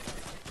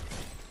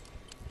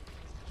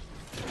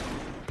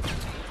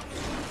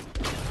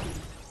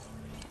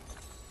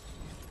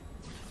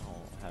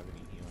don't have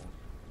any heals.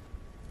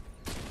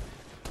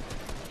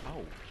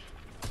 Ouch.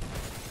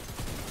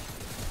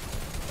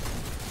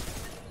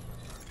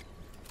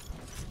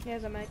 He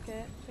has a med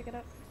kit. Pick it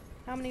up.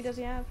 How many does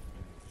he have?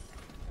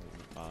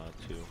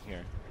 2.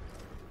 Here.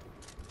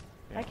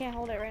 Yeah. I can't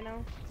hold it right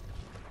now.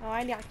 Oh,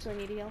 I actually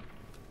need a heal.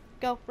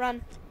 Go,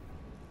 run.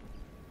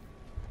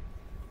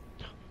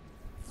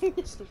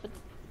 Stupid.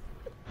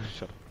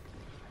 Shut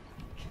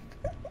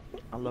up.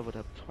 I leveled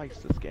up twice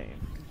this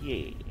game.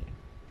 Yeah.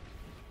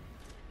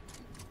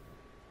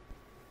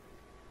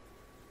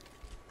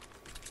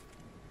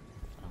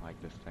 I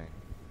like this thing.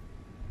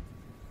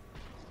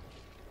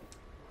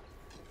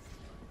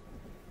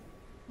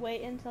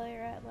 Wait until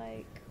you're at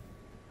like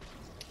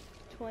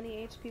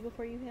 20 HP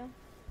before you heal.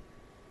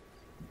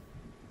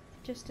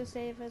 Just to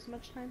save as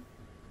much time.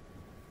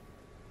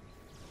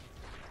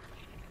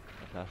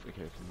 If that's the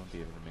case, I'm gonna be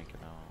able to make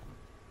it out.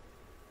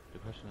 The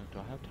question is, do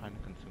I have time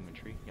to consume a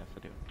tree? Yes, I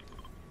do.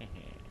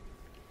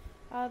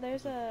 Oh,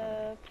 there's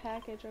a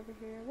package over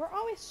here. We're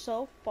always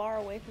so far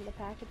away from the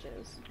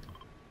packages.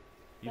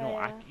 You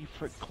know, you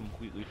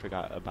completely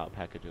forgot about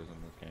packages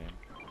in this game.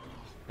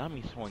 Not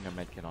me throwing a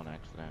medkit on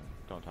accident.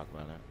 Don't talk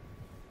about it.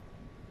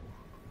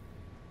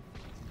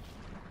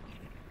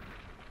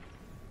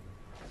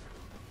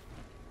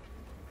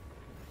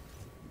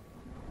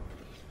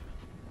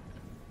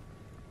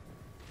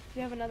 Do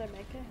you have another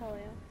medkit? Hell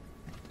yeah.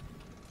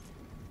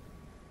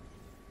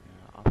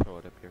 Yeah, I'll throw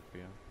it up here for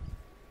you.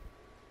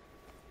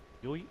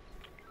 Yoy.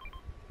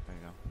 There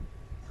you go.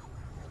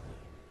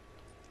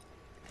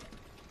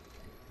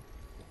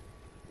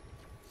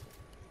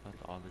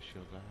 That's all the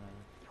shields I have.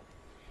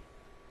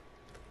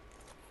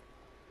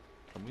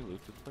 Can we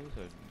loot this place,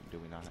 or do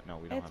we not? No,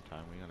 we don't have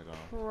time. We gotta go.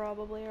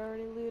 Probably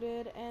already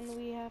looted, and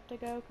we have to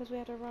go because we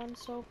have to run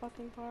so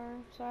fucking far.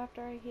 So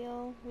after I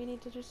heal, we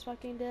need to just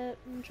fucking dip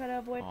and try to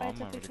avoid fights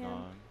if we can.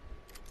 Gone.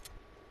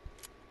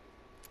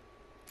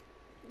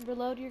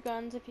 Reload your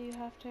guns if you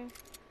have to.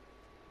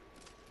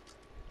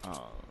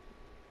 Oh.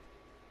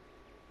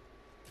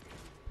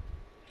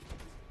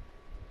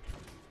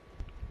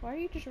 Why are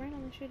you just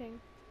randomly shooting?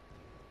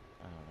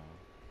 I don't know.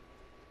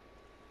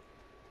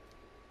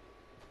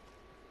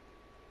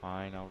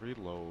 Fine, I'll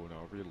reload.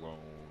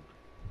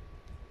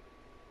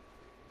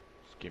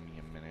 Just give me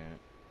a minute.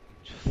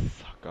 Just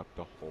suck up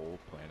the whole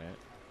planet.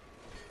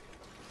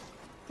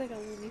 It's like a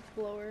leaf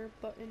blower,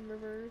 but in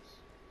reverse.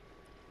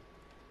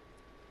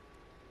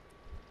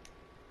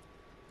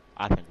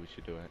 I think we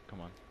should do it.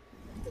 Come on.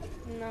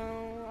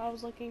 No, I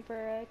was looking for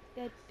a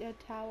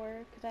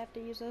tower, because I have to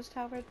use those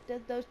towers,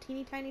 those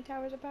teeny tiny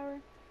towers of power.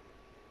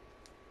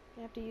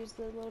 I have to use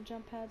the little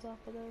jump pads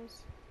off of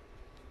those.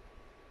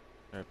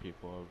 There are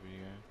people over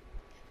here.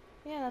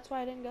 Yeah, that's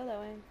why I didn't go that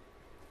way.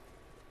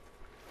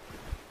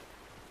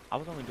 I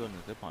was only doing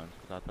the zip lines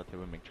because I thought they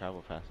would make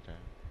travel faster.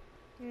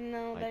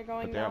 No, Like, they're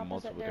going but the there are opposite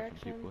multiple direction.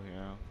 different people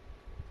here.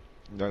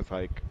 There's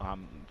like,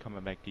 I'm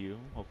coming back to you.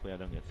 Hopefully I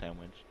don't get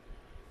sandwiched.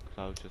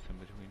 So I was just in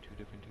between two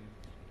different teams.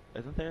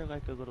 Isn't there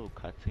like a little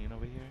cutscene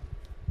over here?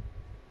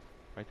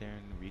 Right there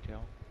in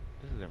retail?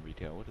 This isn't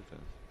retail. What is this?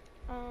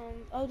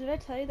 Oh, did I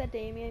tell you that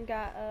Damien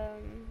got,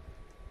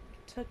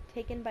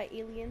 taken by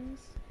aliens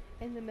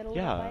in the middle of a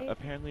Yeah, fight?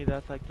 apparently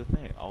that's like the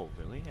thing. Oh,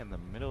 really? In the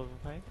middle of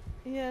a fight?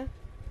 Yeah.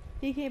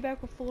 He came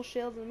back with full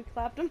shields and we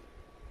clapped him.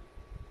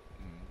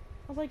 Mm.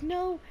 I was like,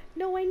 no,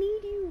 no, I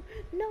need you.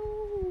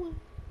 No.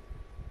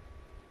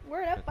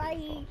 We're in a That's pretty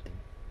fight. saucy.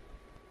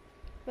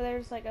 But they're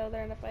just like, oh,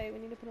 they're in a fight. We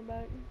need to put them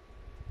back.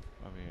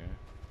 Over here.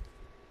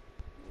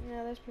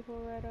 Yeah, there's people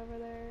right over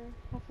there.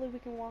 Hopefully we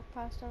can walk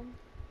past them.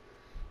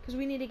 Because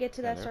we need to get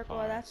to Yeah, that they're circle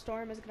or far. that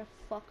storm is going to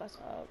fuck us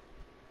up.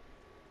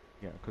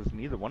 Yeah, because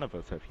neither one of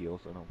us have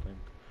heals, I don't think.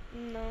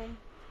 No.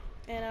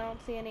 And I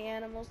don't see any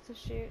animals to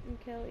shoot and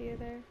kill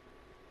either.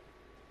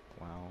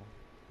 Wow.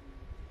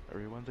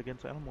 Everyone's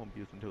against animal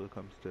abuse until it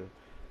comes to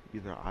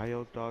either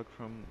IO's dog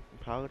from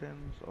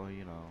Paladins or,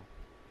 you know,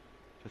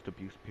 just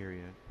abuse,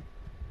 period.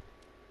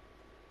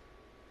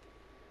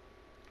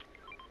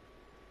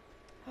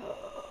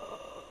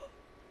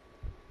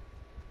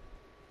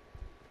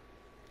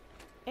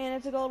 And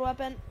it's a gold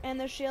weapon. And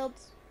there's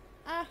shields.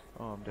 Ah.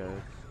 Oh, I'm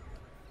dead.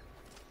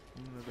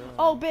 I'm gonna die.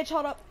 Oh, bitch,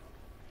 hold up.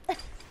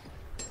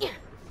 Yeah.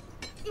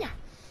 Yeah.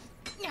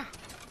 Yeah.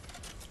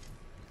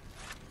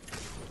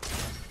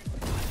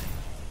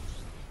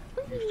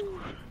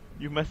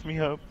 You messed me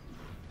up.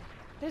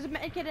 There's a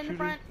medkit in the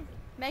front.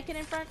 Medkit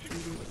in front.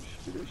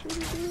 Shoot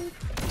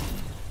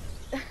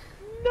it.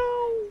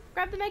 No!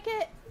 Grab the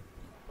medkit.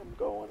 I'm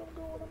going.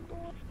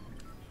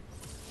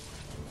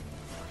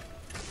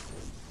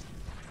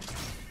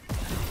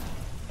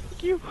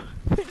 Thank you.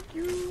 Thank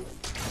you.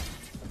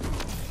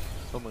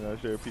 Oh my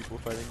gosh, there are people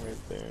fighting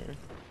right there.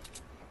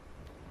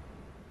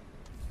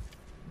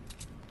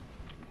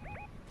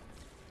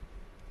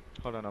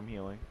 Hold on, I'm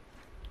healing.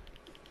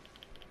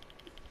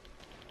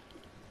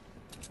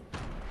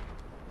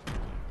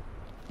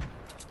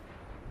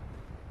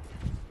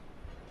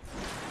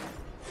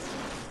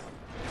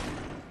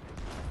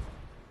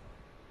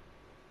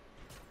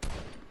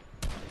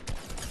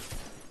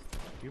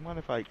 Do you mind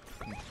if I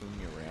consume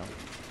your ramp?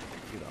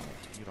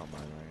 You don't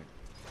mind, right?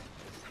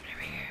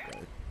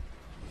 Okay.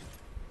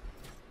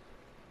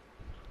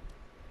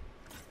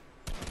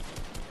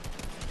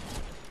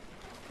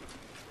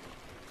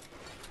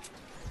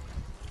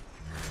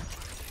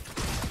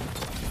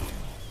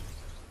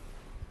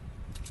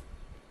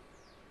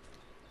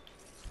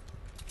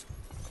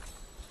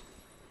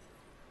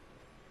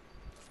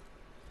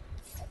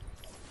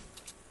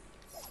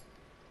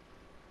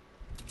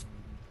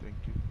 Thank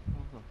you.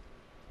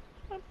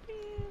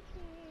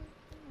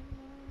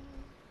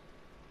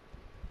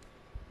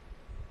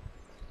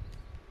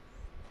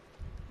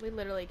 We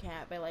literally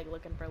can't by like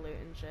looking for loot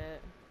and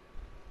shit.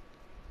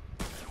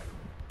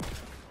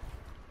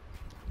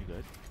 You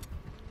good?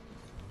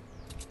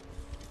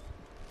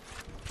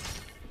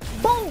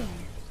 Boom!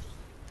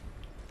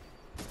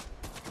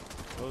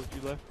 Rose,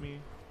 you left me.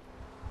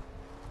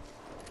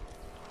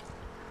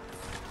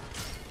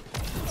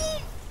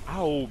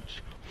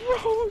 Ouch!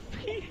 Rose,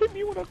 he hit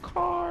me with a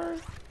car!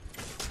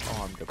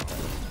 Oh, I'm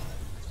depressed.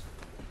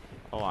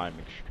 Oh, I'm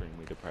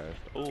extremely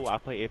depressed. Oh, I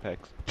play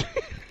Apex.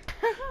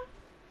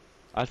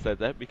 I said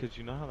that because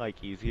you know how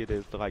like easy it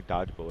is to like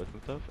dodge bullets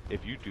and stuff?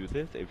 If you do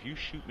this, if you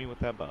shoot me with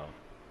that bow,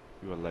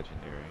 you are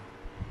legendary.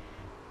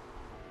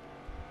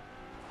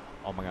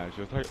 Oh my gosh,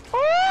 just like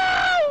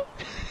oh!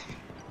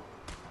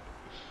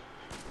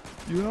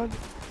 You know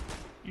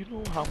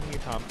how many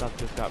times I've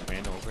just got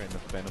ran over in the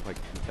span of like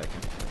 2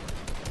 seconds?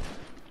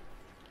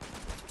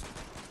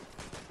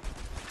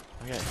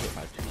 I got hit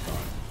by 2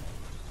 cars.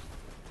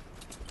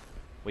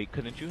 Wait,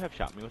 couldn't you have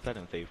shot me with that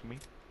and saved me?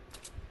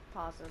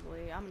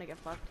 Possibly. I'm gonna get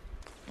fucked.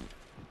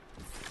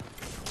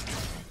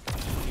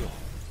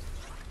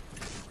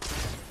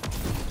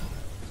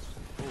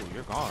 Oh,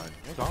 you're gone.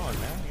 You're gone,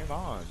 man. You're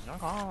gone. You're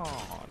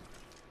gone.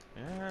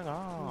 You're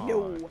gone.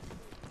 No. You're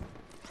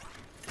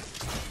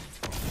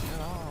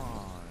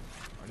gone.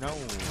 No,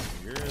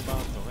 you're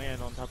about to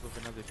land on top of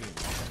another team.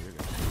 Okay, you're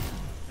good.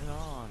 You're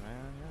gone,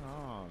 man. You're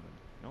gone.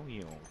 No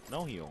heals.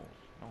 No heals.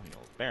 No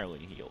heals. Barely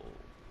heals.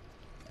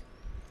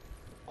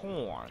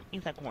 Corn.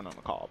 Eat that corn on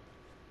the cob.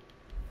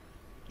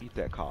 Eat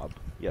that cob.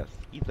 Yes,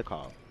 eat the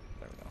cob.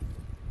 There we go.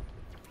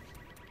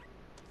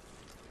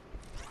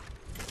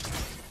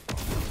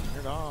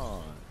 You're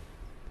gone.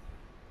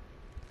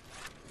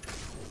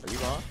 Are you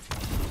gone?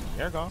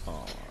 You're gone.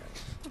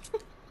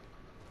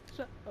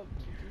 Shut up.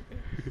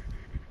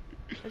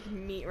 There's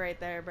meat right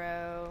there,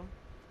 bro.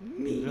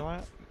 Meat. You know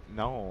what?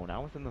 No,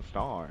 now it's in the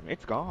storm.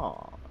 It's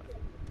gone.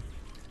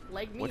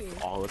 Like me. What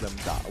if all of them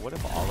die? What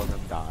if all of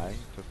them die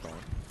to storm?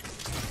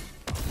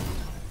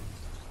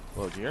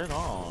 Look, you're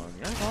gone.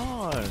 You're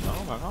gone.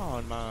 Oh my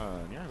god,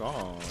 man. You're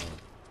gone.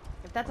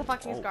 If that's a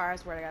fucking scar, I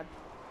swear to God.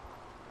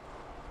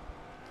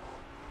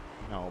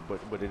 No, but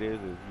what it is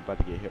you about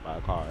to get hit by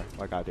a car,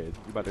 like I did.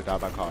 You about to die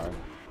by a car.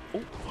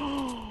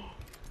 Oh.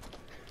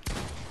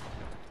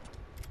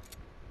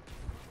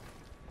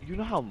 You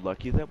know how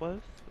lucky that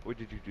was? Or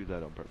did you do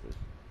that on purpose?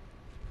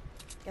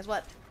 Guess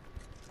what?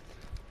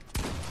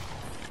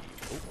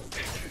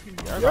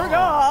 You're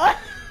gone.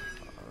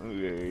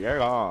 You're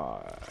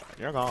gone.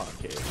 You're gone,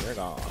 kid. You're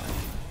gone.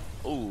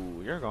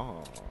 Ooh, you're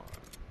gone.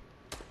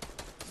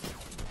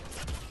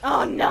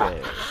 Oh no!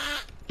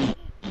 Yeah.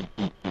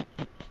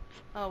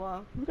 Oh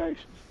well.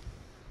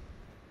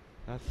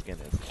 That skin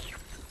is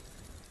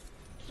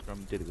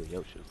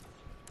scrumdiddlyocious.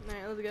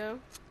 Alright, let's go.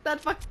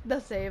 The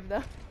save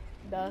though.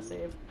 The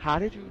save. How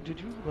did you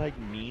like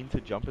mean to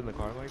jump in the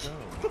car like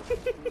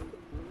that?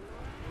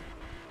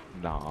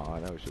 Nah,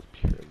 that was just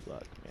pure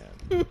luck,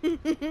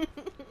 man.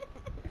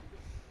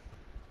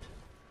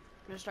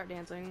 Just start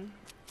dancing.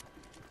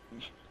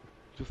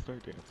 Just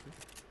start dancing.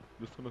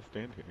 Just gonna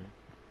stand here.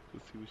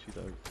 Just see what she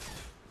does.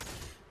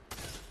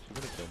 She's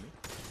gonna kill me.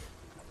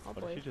 Oh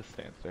What boy. if she just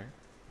stands there?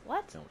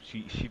 What? No,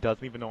 she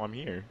doesn't even know I'm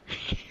here.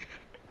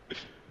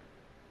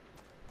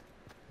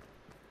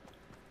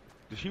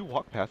 Did she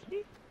walk past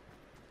me?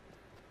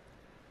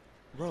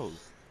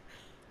 Rose.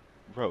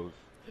 Rose.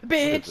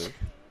 Bitch!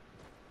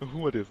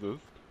 What is this?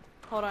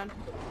 Hold on. I'm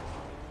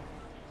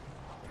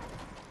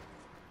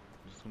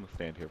just gonna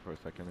stand here for a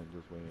second and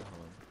just wait.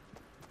 Hold on.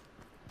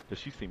 Does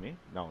she see me?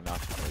 No,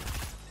 not she does.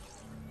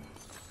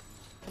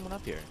 Someone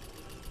up here.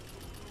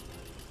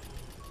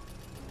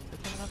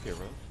 There's someone up here,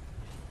 Rose.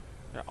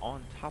 They're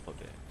on top of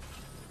it.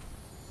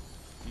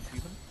 You see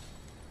them?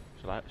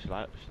 Should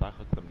I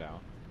hook them down?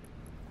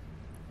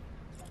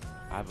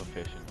 I have a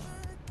fish in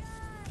mind.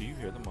 Do you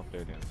hear them up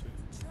there dancing?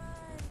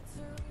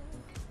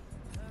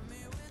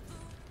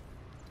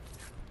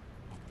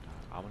 Oh my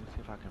god, I wanna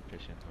see if I can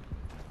fish and hook them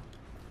down.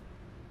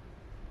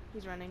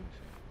 He's running.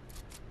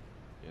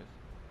 Yes.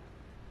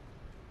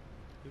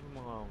 Leave him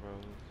alone,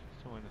 Rose.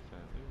 He's so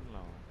innocent. Leave him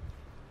alone.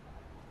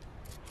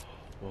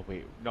 Well,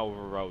 wait. No,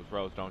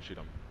 Rose, don't shoot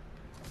him.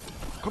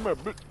 Come here,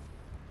 bitch.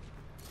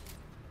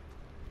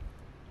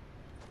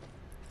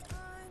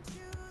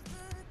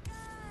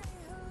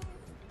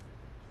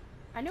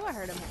 I knew I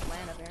heard him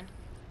land up here.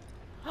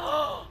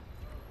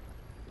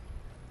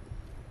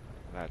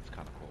 That's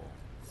kind of cool.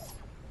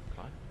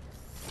 Come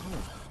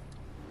on.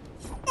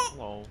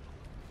 Hello.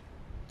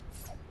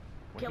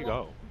 Where'd he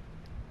go?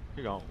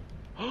 He gone.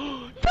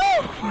 No,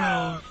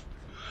 Rose!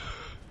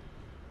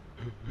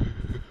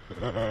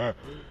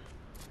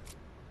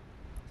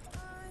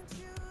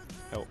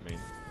 Help me.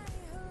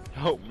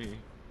 Help me.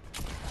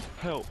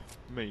 Help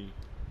me.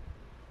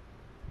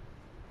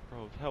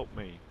 Rose, help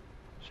me.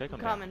 Shake him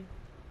down. Coming.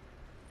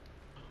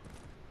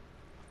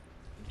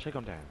 Shake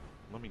him down.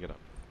 Let me get up.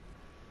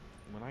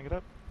 When I get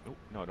up... Oh,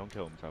 no, don't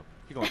kill himself.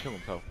 He's gonna kill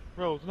himself.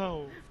 Rose,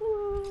 no!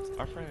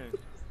 Our friend.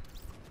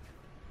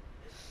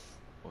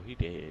 Well, he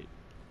dead.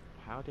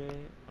 How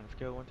dead? On a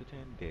scale of 1 to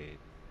 10, dead.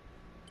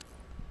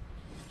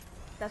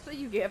 That's what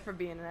you get for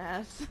being an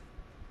ass.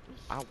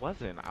 I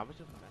wasn't. I was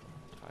just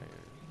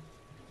tired.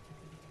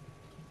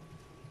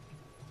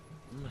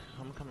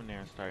 I'm coming there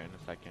and start in a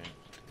second.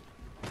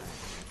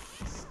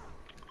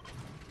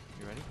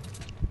 You ready?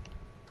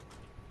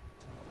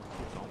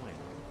 Keep going.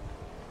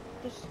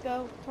 Just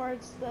go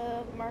towards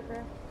the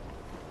marker.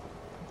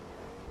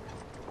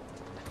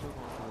 Still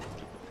going to the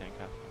stupid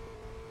sandcastle.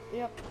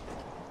 Yep.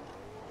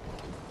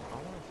 I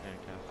want a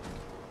sandcastle.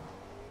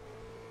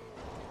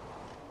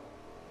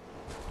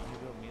 Can you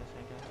build me a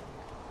sandcastle?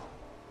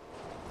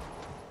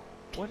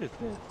 What is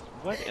this?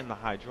 What in the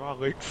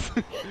hydraulics?